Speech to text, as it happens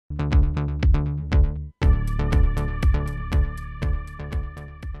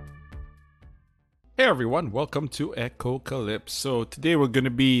Hey everyone, welcome to Echocalypse. So today we're going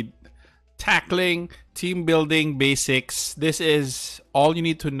to be tackling team building basics. This is all you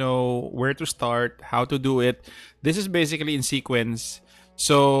need to know, where to start, how to do it. This is basically in sequence.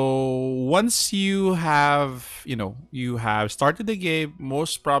 So once you have started the game,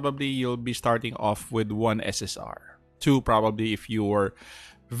 most probably you'll be starting off with one SSR. Two probably if you were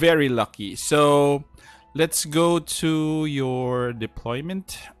very lucky. So let's go to your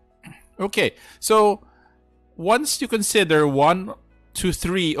deployment. Okay, so once you consider 1 to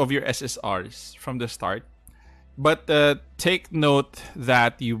 3 of your SSRs from the start, but take note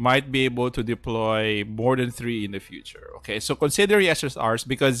that you might be able to deploy more than 3 in the future. Okay, so consider your SSRs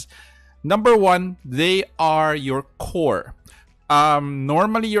because number one, they are your core.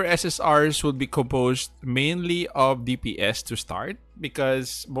 Normally, your SSRs will be composed mainly of DPS to start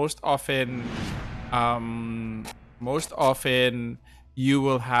because most often you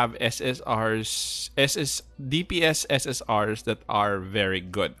will have DPS SSRs that are very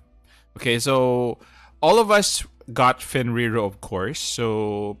good. Okay, so all of us got Fenriro, of course,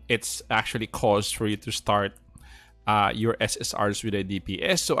 so it's actually cause for you to start your SSRs with a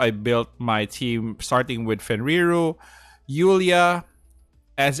DPS. So I built my team starting with Fenriro, Yulia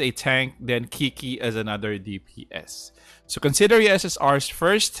as a tank, then Kiki as another DPS. So consider your SSRs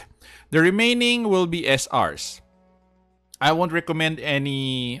first. The remaining will be SRs. I won't recommend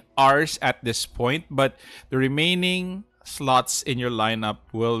any Rs at this point, but the remaining slots in your lineup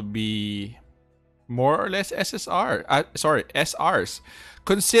will be more or less SRs.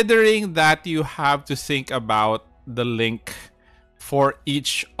 Considering that you have to think about the link for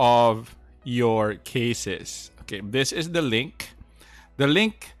each of your cases. Okay, this is the link. The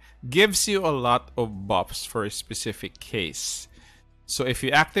link gives you a lot of buffs for a specific case. So if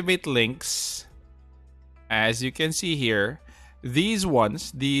you activate links, as you can see here, these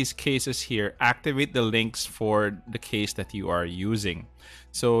cases here, activate the links for the case that you are using.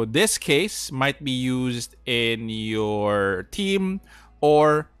 So this case might be used in your team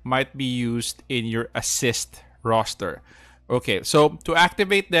or might be used in your assist roster. Okay, so to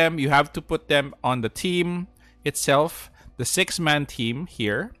activate them, you have to put them on the team itself, the 6-man team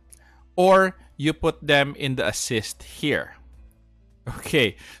here, or you put them in the assist here.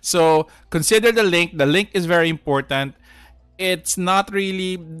 Okay, so consider the link. The link is very important. It's not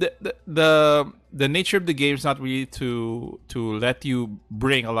really the nature of the game is not really to let you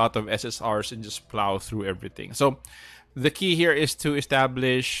bring a lot of SSRs and just plow through everything. So the key here is to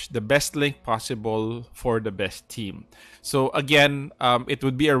establish the best link possible for the best team. So again, it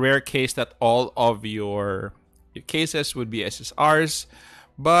would be a rare case that all of your cases would be SSRs,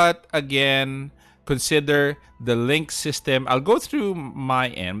 but again, consider the link system. I'll go through my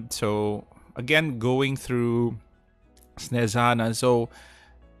end. So again, going through Snezana. So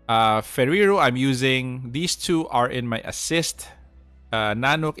Ferrero, I'm using these two are in my assist.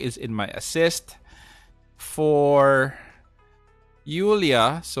 Nanook is in my assist. For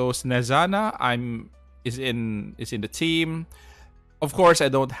Yulia, so Snezana is in the team. Of course, I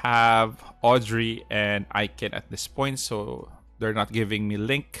don't have Audrey and Iken at this point, so they're not giving me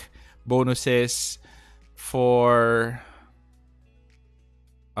link bonuses. For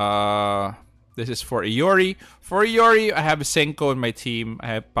this is for Iori. For Iori, I have Senko in my team. I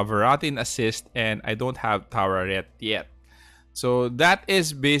have Pavarotti in assist, and I don't have Tawaret yet. So that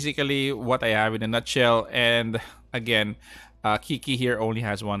is basically what I have in a nutshell. And again, Kiki here only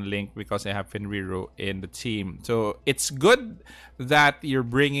has one link because I have Fenriro in the team. So it's good that you're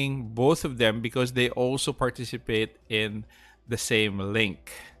bringing both of them because they also participate in the same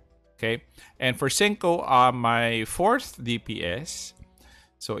link. Okay, and for Senko, my 4th DPS.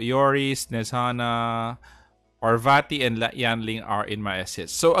 So Iori, Snezana, Parvati, and Yanling are in my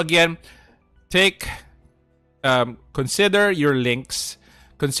assist. So again, consider your links.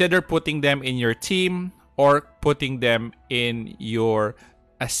 Consider putting them in your team or putting them in your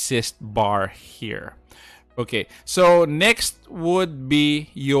assist bar here. Okay, so next would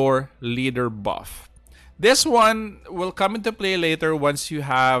be your leader buff. This one will come into play later once you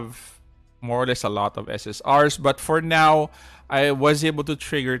have more or less a lot of SSRs. But for now, I was able to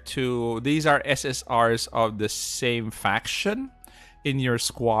trigger 2. These are SSRs of the same faction in your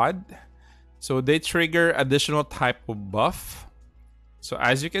squad. So they trigger additional type of buff. So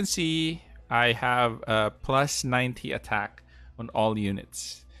as you can see, I have a plus 90 attack on all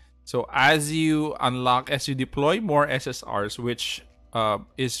units. So as you deploy more SSRs, which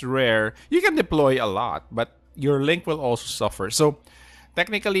is rare, you can deploy a lot, but your link will also suffer. So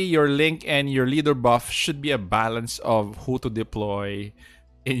technically, your link and your leader buff should be a balance of who to deploy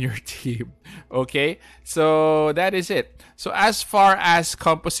in your team. Okay, so that is it. So as far as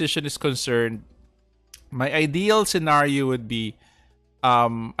composition is concerned, My ideal scenario would be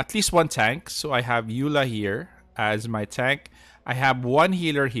at least one tank. So I have Eula here as my tank. I have one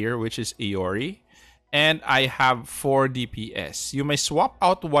healer here, which is Iori. And I have 4 DPS. You may swap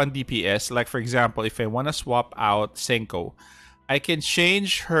out 1 DPS. Like, for example, if I want to swap out Senko, I can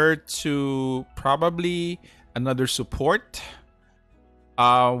change her to probably another support.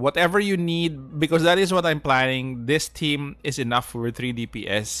 Whatever you need, because that is what I'm planning. This team is enough for 3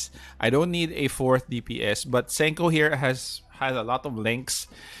 DPS. I don't need a 4th DPS, but Senko here has a lot of links.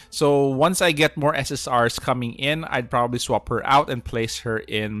 So once I get more SSRs coming in, I'd probably swap her out and place her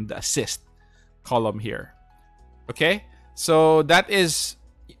in the assist column here. Okay, so that is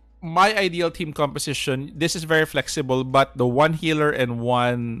my ideal team composition. This is very flexible, but the 1 healer and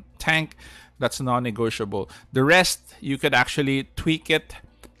 1 tank, that's non-negotiable. The rest you could actually tweak it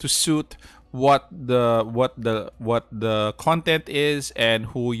to suit what the content is and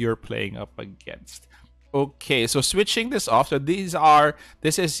who you're playing up against. Okay, so switching this off. So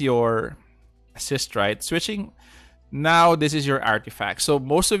this is your assist, right? Switching now, this is your artifact. So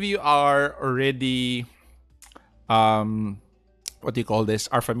most of you are already what do you call this?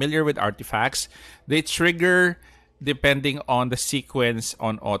 Are familiar with artifacts. They trigger depending on the sequence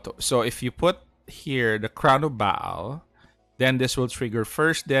on auto. So if you put here the Crown of Baal, then this will trigger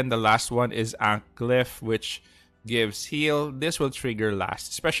first. Then the last one is Ankglyph, which gives heal. This will trigger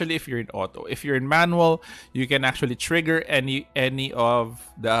last, especially if you're in auto. If you're in manual, you can actually trigger any of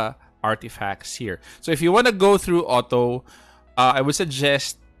the artifacts here. So if you want to go through auto, I would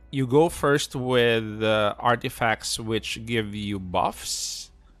suggest you go first with artifacts which give you buffs.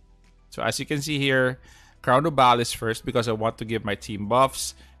 So as you can see here, Crown of Baal is first because I want to give my team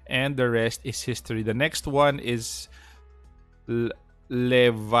buffs, and the rest is history. The next one is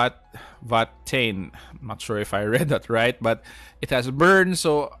Levatane. I'm not sure if I read that right, but it has burn,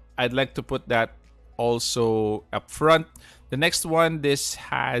 so I'd like to put that also up front. The next one, this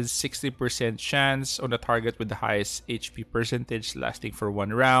has 60% chance on the target with the highest HP percentage lasting for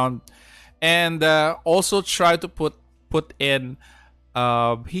 1 round. And also try to put in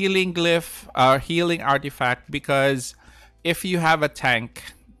healing glyph, healing artifact, because if you have a tank,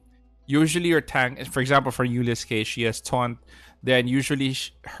 usually your tank, for example, for Yulia's case, she has taunt, then usually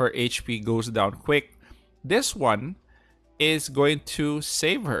her HP goes down quick. This one is going to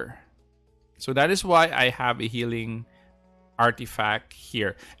save her. So that is why I have a healing artifact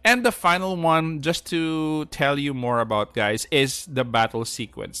here. And the final one, just to tell you more about, guys, is the battle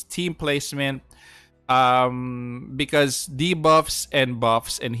sequence. Team placement, because debuffs and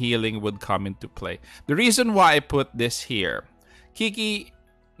buffs and healing would come into play. The reason why I put this here, Kiki,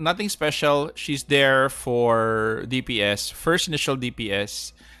 nothing special. She's there for DPS, first initial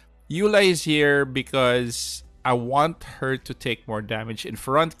DPS. Eula is here because I want her to take more damage in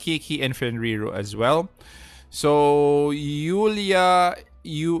front. Kiki and Fenrir as well. So Yulia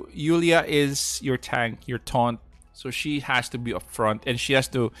is your tank, your taunt. So she has to be up front, and she has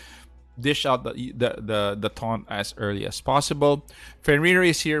to dish out the taunt as early as possible. Fenrir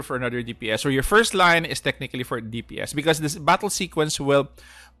is here for another DPS. So your first line is technically for DPS because this battle sequence will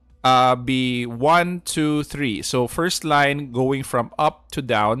be 1, 2, 3. So first line going from up to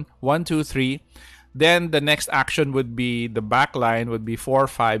down, 1, 2, 3. Then the next action would be the back line would be 4,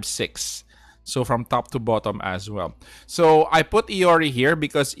 5, 6. So from top to bottom as well. So I put Iori here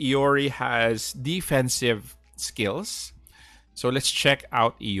because Iori has defensive skills. So let's check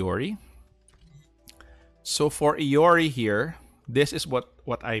out Iori. So for Iori here, this is what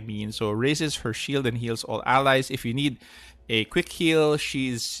I mean. So raises her shield and heals all allies. If you need a quick heal,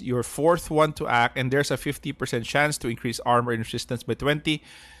 she's your 4th one to act, and there's a 50% chance to increase armor and resistance by 20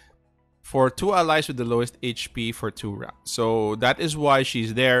 for 2 allies with the lowest HP for 2 rounds. So that is why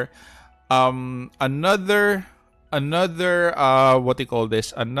she's there. Another what do you call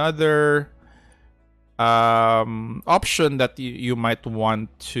this? Another option that you might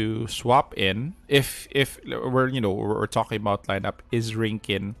want to swap in if we're talking about lineup is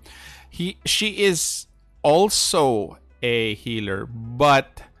Rinkin. She is also a healer,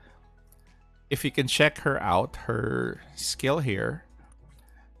 but if you can check her out, her skill here,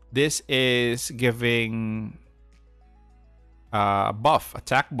 this is giving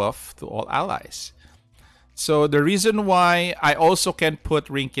attack buff to all allies. So the reason why I also can put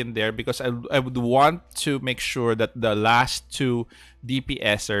Rinkin there, because I would want to make sure that the last 2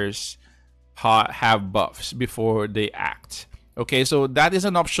 DPSers have buffs before they act. Okay, so that is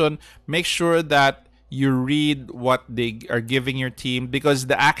an option. Make sure that you read what they are giving your team, because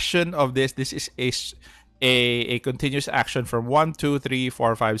the action of this is a continuous action from 1, 2, 3,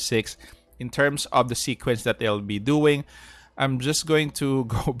 4, 5, 6 in terms of the sequence that they'll be doing. I'm just going to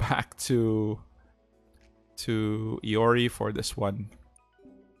go back to to Iori for this one.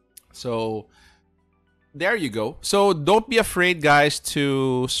 So there you go. So don't be afraid, guys,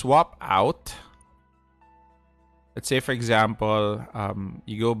 to swap out. Let's say, for example,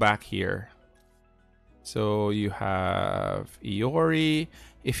 you go back here. So you have Iori.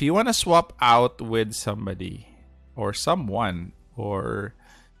 If you want to swap out with somebody or someone or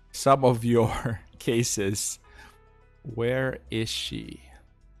some of your cases, where is she?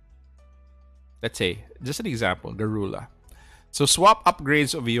 Let's say, just an example, Garula. So swap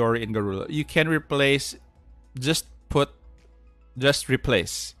upgrades of Iori and Garula. You can replace, just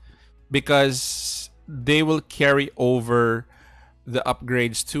replace, because they will carry over the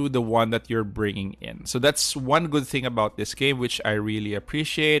upgrades to the one that you're bringing in. So that's one good thing about this game, which I really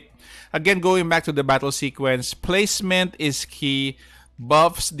appreciate. Again, going back to the battle sequence, placement is key.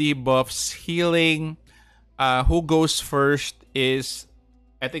 Buffs, debuffs, healing. Who goes first is,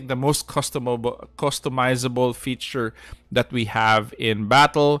 I think, the most customizable feature that we have in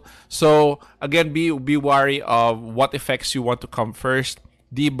battle. So again, be wary of what effects you want to come first.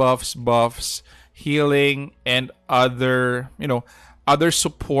 Debuffs, buffs, healing, and other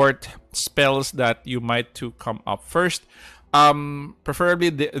support spells that you might to come up first. Preferably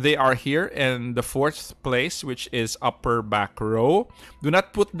they are here in the 4th place, which is upper back row. Do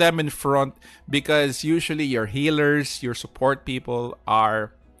not put them in front, because usually your healers, your support people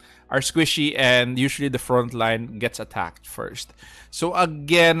are squishy, and usually the front line gets attacked first. So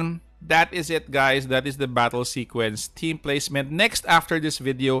again, that is it, guys. That is the battle sequence team placement. Next, after this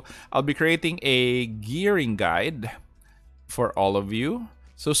video, I'll be creating a gearing guide for all of you.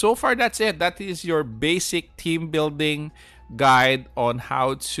 So far, that's it. That is your basic team building guide on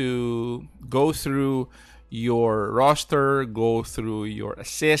how to go through your roster, go through your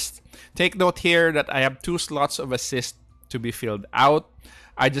assist. Take note here that I have 2 slots of assist to be filled out.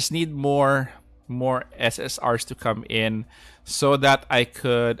 I just need more SSRs to come in so that I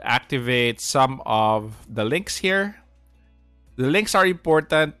could activate some of the links here. The links are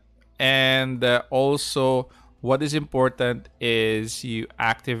important, and also what is important is you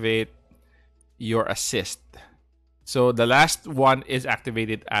activate your assist. So the last one is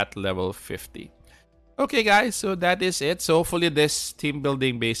activated at level 50. Okay, guys, so that is it. So hopefully this team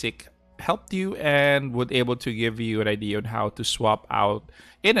building basic helped you and would able to give you an idea on how to swap out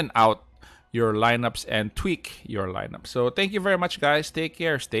in and out your lineups and tweak your lineup. So thank you very much, guys. Take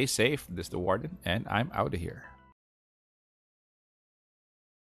care. Stay safe. This is the Warden, and I'm out of here.